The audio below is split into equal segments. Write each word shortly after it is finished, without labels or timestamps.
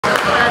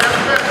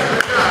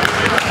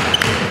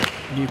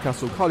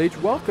Newcastle College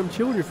welcomed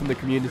children from the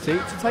community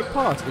to take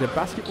part in a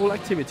basketball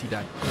activity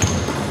day.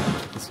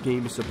 The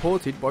scheme is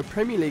supported by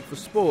Premier League for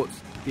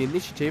Sports, the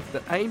initiative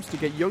that aims to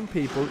get young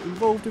people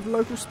involved with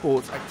local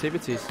sports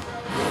activities.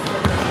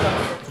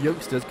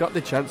 Youngsters got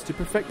the chance to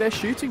perfect their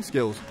shooting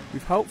skills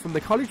with help from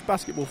the college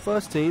basketball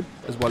first team,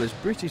 as well as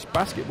British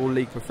Basketball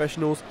League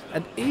professionals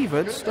and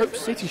even Stoke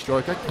City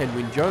striker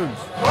Kenwyne Jones.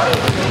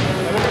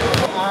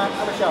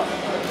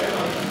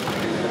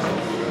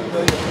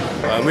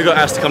 We got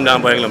asked to come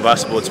down by England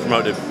Basketball to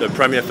promote the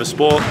Premier for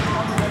Sport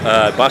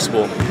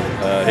basketball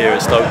here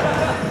at Stoke.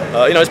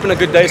 It's been a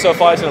good day so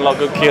far. It's been a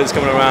lot of good kids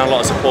coming around, a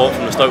lot of support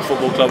from the Stoke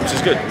Football Club, which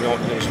is good.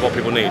 Which is what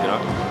people need,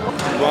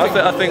 Well,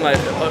 I think like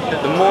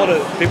the more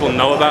that people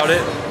know about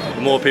it,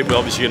 the more people are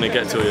obviously going to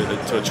get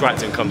to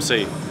attract and come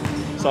see.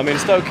 So I mean,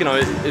 Stoke,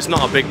 it's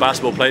not a big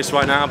basketball place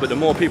right now, but the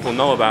more people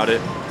know about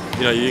it,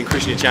 you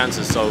increase your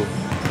chances. So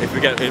if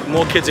we get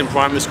more kids in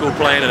primary school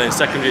playing, and then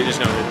secondary,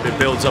 it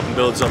builds up and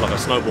builds up like a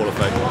snowball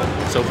effect.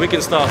 So if we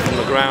can start from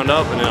the ground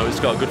up, and it's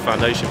got a good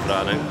foundation for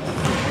that, I think.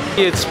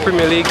 It's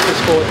Premier League for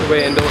Sport.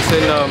 We're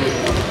endorsing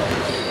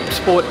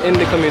sport in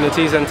the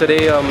communities, and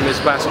today is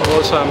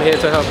basketball, so I'm here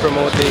to help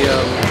promote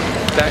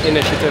that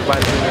initiative by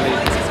the Premier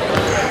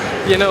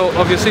League.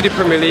 Obviously the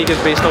Premier League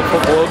is based on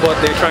football, but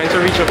they're trying to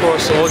reach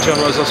across all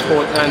genres of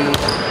sport, and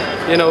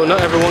not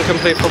everyone can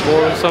play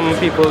football. Some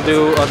people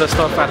do other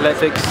stuff,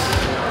 athletics,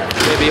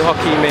 maybe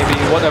hockey, maybe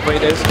whatever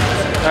it is,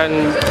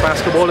 and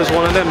basketball is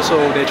one of them, so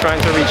they're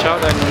trying to reach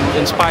out and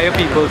inspire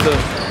people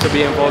to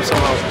be involved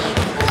somehow.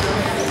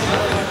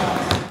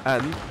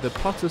 And the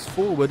Potter's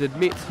forward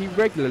admits he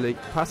regularly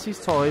passes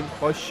time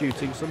by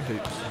shooting some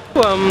hoops.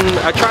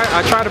 I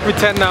try to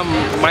pretend I'm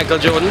Michael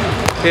Jordan,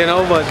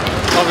 but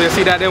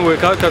obviously that didn't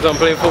work out because I'm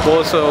playing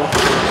football, so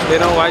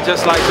I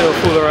just like to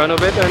fool around a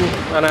bit,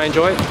 and I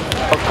enjoy it.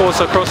 Of course,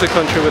 across the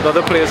country with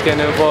other players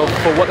getting involved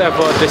for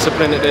whatever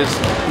discipline it is,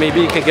 maybe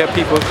you can get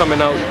people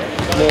coming out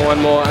more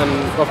and more, and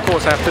of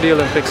course after the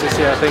Olympics this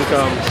year, I think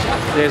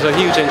there's a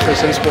huge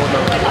interest in sport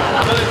now.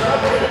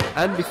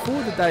 And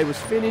before the day was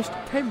finished,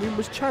 Kenwyne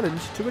was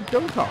challenged to a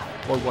dunk-off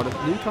by one of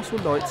Newcastle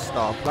United's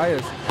star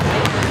players.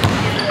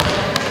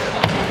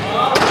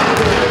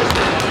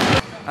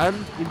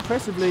 And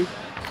impressively,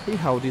 he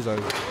held his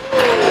own.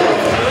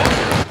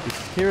 This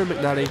is Kieran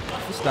McNally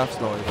for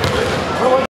Staff's Live.